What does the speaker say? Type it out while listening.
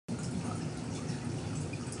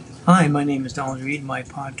Hi, my name is Donald Reed. My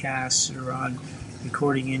podcasts are on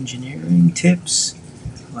recording engineering tips,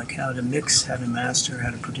 like how to mix, how to master,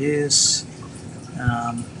 how to produce,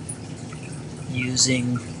 um,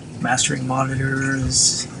 using mastering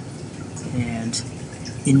monitors, and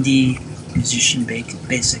indie musician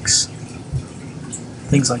basics,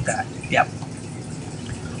 things like that. Yep.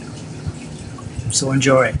 So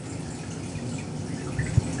enjoy.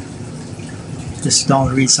 This is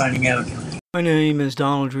Donald Reed signing out. My name is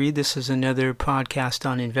Donald Reed. This is another podcast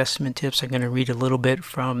on investment tips. I'm going to read a little bit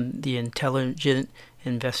from The Intelligent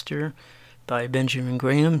Investor by Benjamin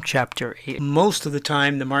Graham, Chapter 8. Most of the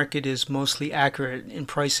time, the market is mostly accurate in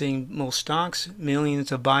pricing most stocks.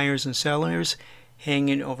 Millions of buyers and sellers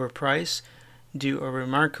hanging over price do a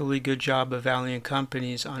remarkably good job of valuing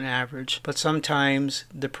companies on average. But sometimes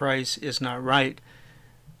the price is not right.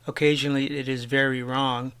 Occasionally it is very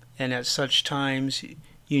wrong, and at such times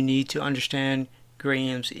you need to understand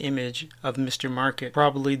Graham's image of Mr. Market,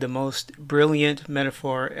 probably the most brilliant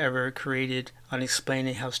metaphor ever created on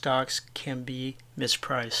explaining how stocks can be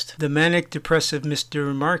mispriced. The manic depressive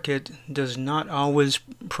Mr. Market does not always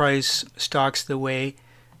price stocks the way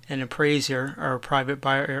an appraiser or a private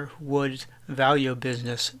buyer would value a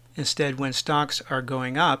business. Instead, when stocks are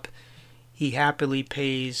going up, he happily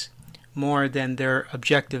pays more than their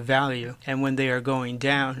objective value, and when they are going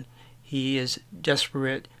down, he is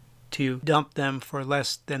desperate to dump them for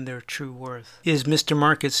less than their true worth. Is Mr.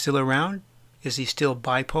 Market still around? Is he still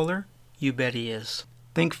bipolar? You bet he is.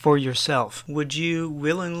 Think for yourself. Would you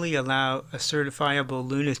willingly allow a certifiable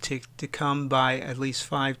lunatic to come by at least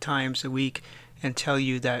 5 times a week and tell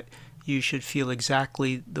you that you should feel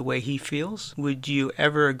exactly the way he feels? Would you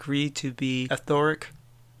ever agree to be euphoric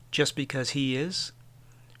just because he is?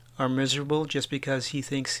 Or miserable just because he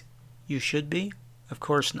thinks you should be? Of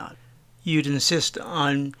course not. You'd insist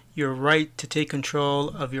on your right to take control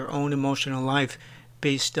of your own emotional life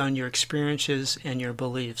based on your experiences and your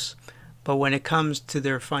beliefs. But when it comes to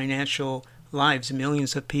their financial lives,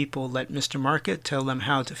 millions of people let Mr. Market tell them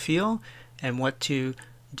how to feel and what to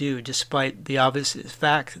do, despite the obvious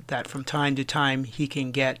fact that from time to time he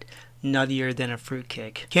can get nuttier than a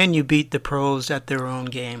fruitcake. Can you beat the pros at their own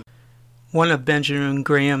game? One of Benjamin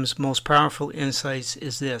Graham's most powerful insights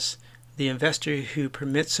is this: the investor who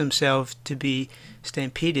permits himself to be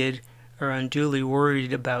stampeded or unduly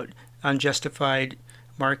worried about unjustified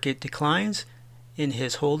market declines in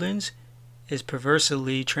his holdings is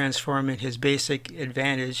perversely transforming his basic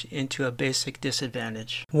advantage into a basic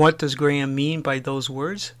disadvantage. What does Graham mean by those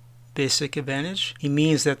words, basic advantage? He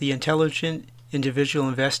means that the intelligent individual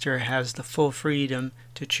investor has the full freedom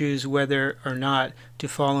to choose whether or not to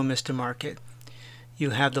follow Mr. Market.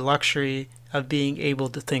 You have the luxury of being able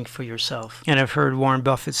to think for yourself. And I've heard Warren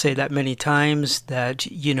Buffett say that many times, that,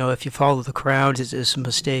 if you follow the crowd, it's a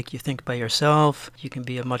mistake. You think by yourself, you can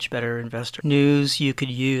be a much better investor. News you could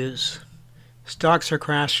use. Stocks are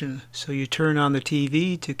crashing, so you turn on the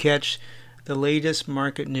TV to catch the latest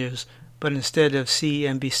market news. But instead of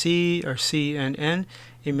CNBC or CNN,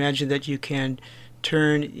 imagine that you can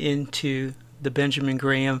turn into the Benjamin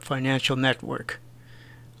Graham Financial Network.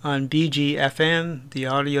 On BGFM, the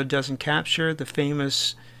audio doesn't capture the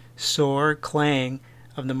famous soar clang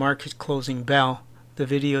of the market closing bell. The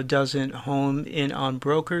video doesn't home in on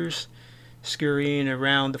brokers scurrying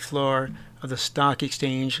around the floor of the stock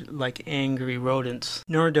exchange like angry rodents.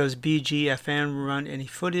 Nor does BGFM run any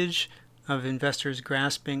footage of investors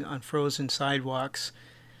grasping on frozen sidewalks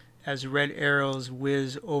as red arrows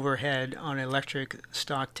whiz overhead on electric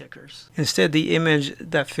stock tickers. Instead, the image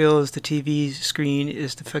that fills the TV screen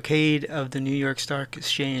is the facade of the New York Stock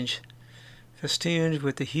Exchange, festooned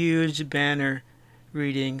with a huge banner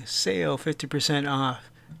reading "Sale 50%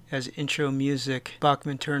 off." As intro music,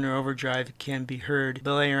 Bachman Turner Overdrive can be heard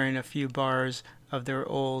blaring a few bars of their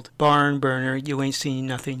old barn burner, "You Ain't Seen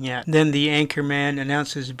Nothing Yet." Then the anchorman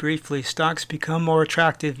announces briefly, "Stocks become more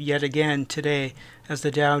attractive yet again today as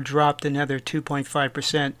the Dow dropped another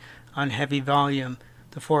 2.5% on heavy volume,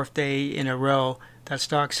 the 4th day in a row that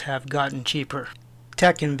stocks have gotten cheaper."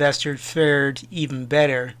 Tech investors fared even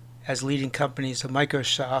better as leading companies of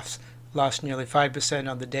Microsoft lost nearly 5%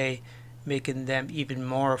 on the day, making them even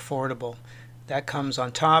more affordable. That comes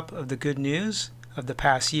on top of the good news of the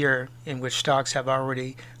past year, in which stocks have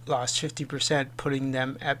already lost 50%, putting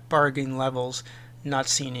them at bargain levels not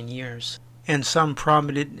seen in years. And some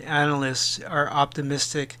prominent analysts are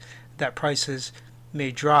optimistic that prices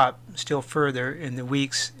may drop still further in the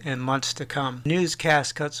weeks and months to come.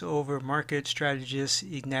 Newscast cuts over market strategist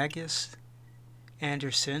Ignatius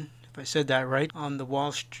Anderson, if I said that right, on the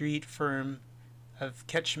Wall Street firm of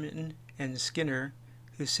Ketchum and Skinner,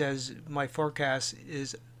 who says, "My forecast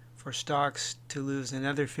is for stocks to lose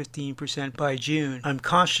another 15% by June. I'm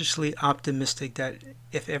cautiously optimistic that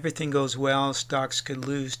if everything goes well, stocks could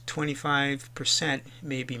lose 25%,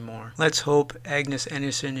 maybe more. Let's hope Agnes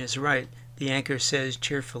Anderson is right, the anchor says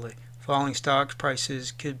cheerfully. Falling stock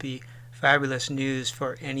prices could be fabulous news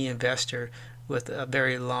for any investor with a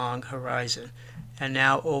very long horizon. And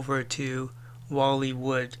now over to Wally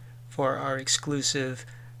Wood for our exclusive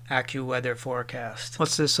AccuWeather forecast.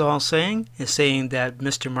 What's this all saying? It's saying that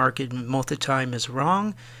Mr. Market most of the time is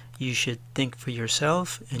wrong. You should think for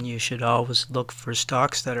yourself, and you should always look for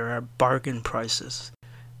stocks that are at bargain prices.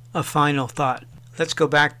 A final thought. Let's go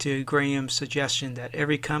back to Graham's suggestion that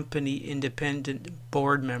every company independent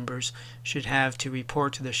board members should have to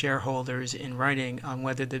report to the shareholders in writing on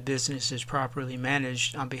whether the business is properly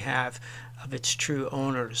managed on behalf of its true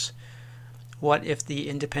owners. What if the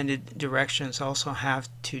independent directors also have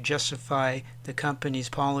to justify the company's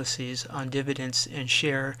policies on dividends and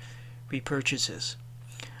share repurchases?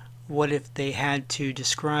 What if they had to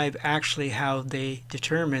describe actually how they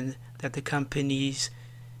determined that the company's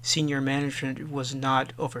senior management was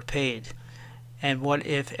not overpaid? And what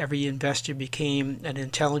if every investor became an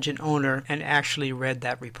intelligent owner and actually read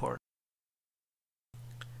that report?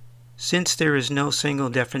 Since there is no single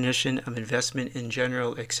definition of investment in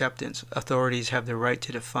general acceptance, authorities have the right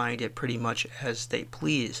to define it pretty much as they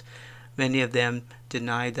please. Many of them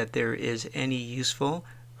deny that there is any useful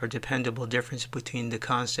or dependable difference between the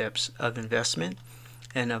concepts of investment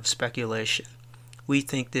and of speculation. We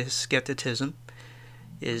think this skepticism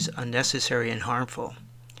is unnecessary and harmful.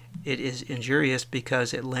 It is injurious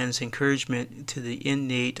because it lends encouragement to the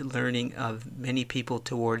innate learning of many people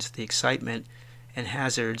towards the excitement and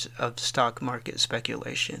hazards of stock market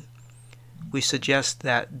speculation. We suggest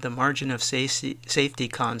that the margin of safety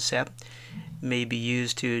concept may be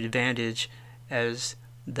used to advantage as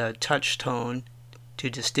the touchstone to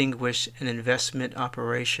distinguish an investment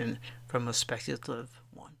operation from a speculative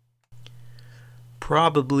one.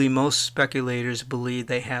 Probably most speculators believe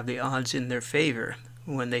they have the odds in their favor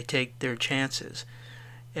when they take their chances,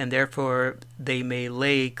 and therefore they may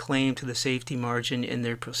lay claim to the safety margin in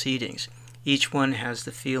their proceedings. Each one has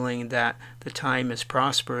the feeling that the time is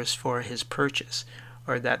prosperous for his purchase,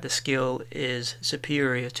 or that the skill is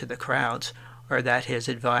superior to the crowd's, or that his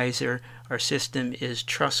advisor or system is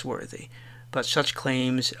trustworthy. But such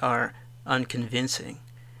claims are unconvincing.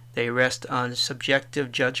 They rest on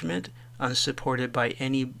subjective judgment, unsupported by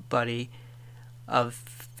any body of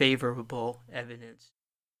favorable evidence.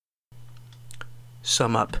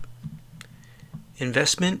 Sum up.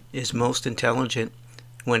 Investment is most intelligent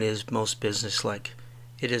when it is most businesslike.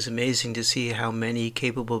 It is amazing to see how many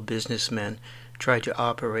capable businessmen try to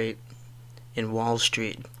operate in Wall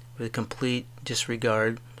Street with complete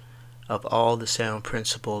disregard of all the sound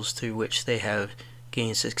principles through which they have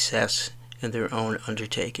gained success in their own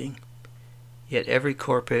undertaking. Yet every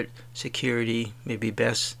corporate security may be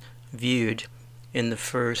best viewed in the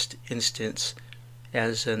first instance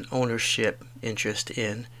as an ownership interest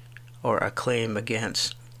in or a claim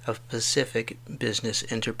against a specific business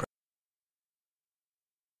enterprise.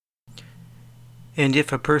 And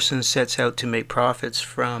if a person sets out to make profits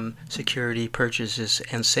from security purchases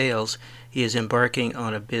and sales, he is embarking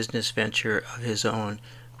on a business venture of his own,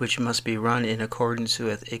 which must be run in accordance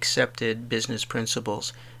with accepted business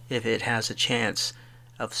principles if it has a chance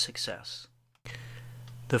of success.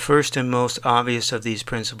 The first and most obvious of these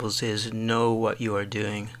principles is know what you are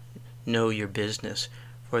doing, know your business.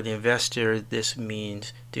 For the investor, this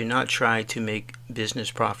means do not try to make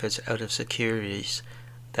business profits out of securities,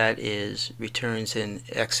 that is, returns in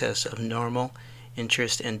excess of normal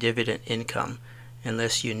interest and dividend income,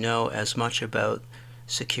 unless you know as much about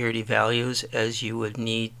security values as you would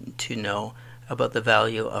need to know about the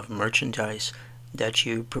value of merchandise that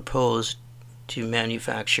you propose to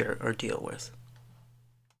manufacture or deal with.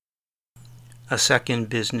 A second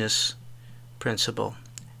business principle.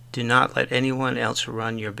 Do not let anyone else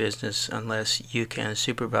run your business unless you can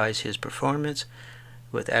supervise his performance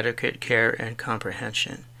with adequate care and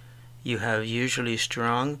comprehension. You have usually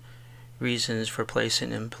strong reasons for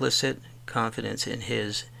placing implicit confidence in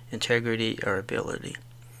his integrity or ability.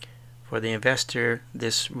 For the investor,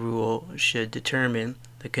 this rule should determine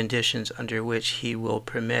the conditions under which he will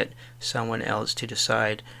permit someone else to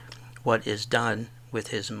decide what is done with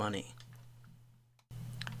his money.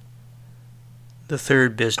 The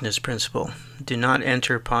third business principle. Do not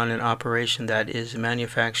enter upon an operation that is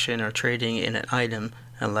manufacturing or trading in an item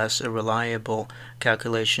unless a reliable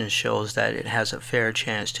calculation shows that it has a fair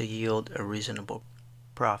chance to yield a reasonable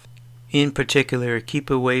profit. In particular, keep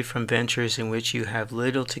away from ventures in which you have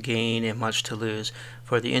little to gain and much to lose.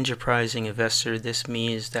 For the enterprising investor, this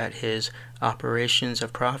means that his operations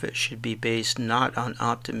of profit should be based not on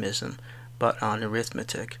optimism, but on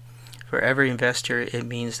arithmetic. For every investor, it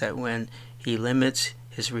means that when he limits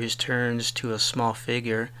his returns to a small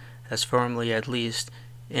figure, as formerly at least,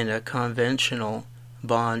 in a conventional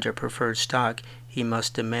bond or preferred stock, he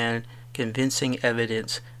must demand convincing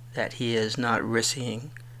evidence that he is not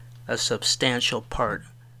risking a substantial part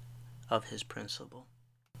of his principal.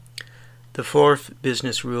 The fourth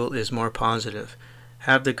business rule is more positive.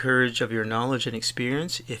 Have the courage of your knowledge and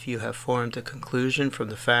experience. If you have formed a conclusion from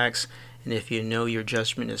the facts, and if you know your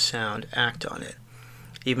judgment is sound, act on it,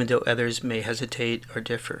 even though others may hesitate or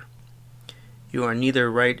differ. You are neither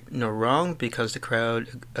right nor wrong because the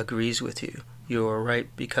crowd agrees with you. You are right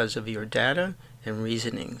because of your data and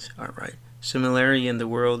reasonings are right. Similarly, in the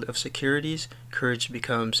world of securities, courage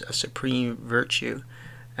becomes a supreme virtue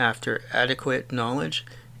after adequate knowledge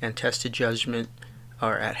and tested judgment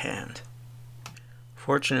are at hand.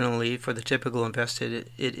 Fortunately for the typical investor,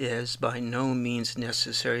 it is by no means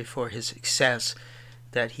necessary for his success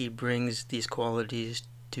that he brings these qualities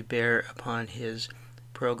to bear upon his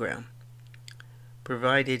program,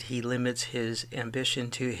 provided he limits his ambition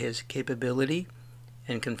to his capability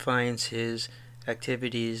and confines his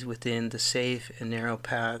activities within the safe and narrow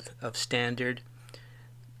path of standard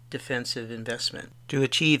defensive investment. To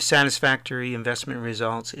achieve satisfactory investment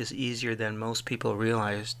results is easier than most people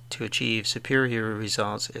realize. To achieve superior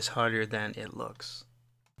results is harder than it looks.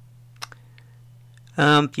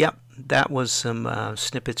 That was some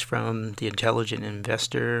snippets from The Intelligent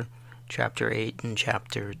Investor, Chapter 8 and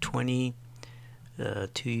Chapter 20,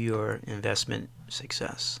 to your investment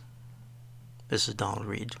success. This is Donald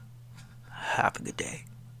Reed. Have a good day.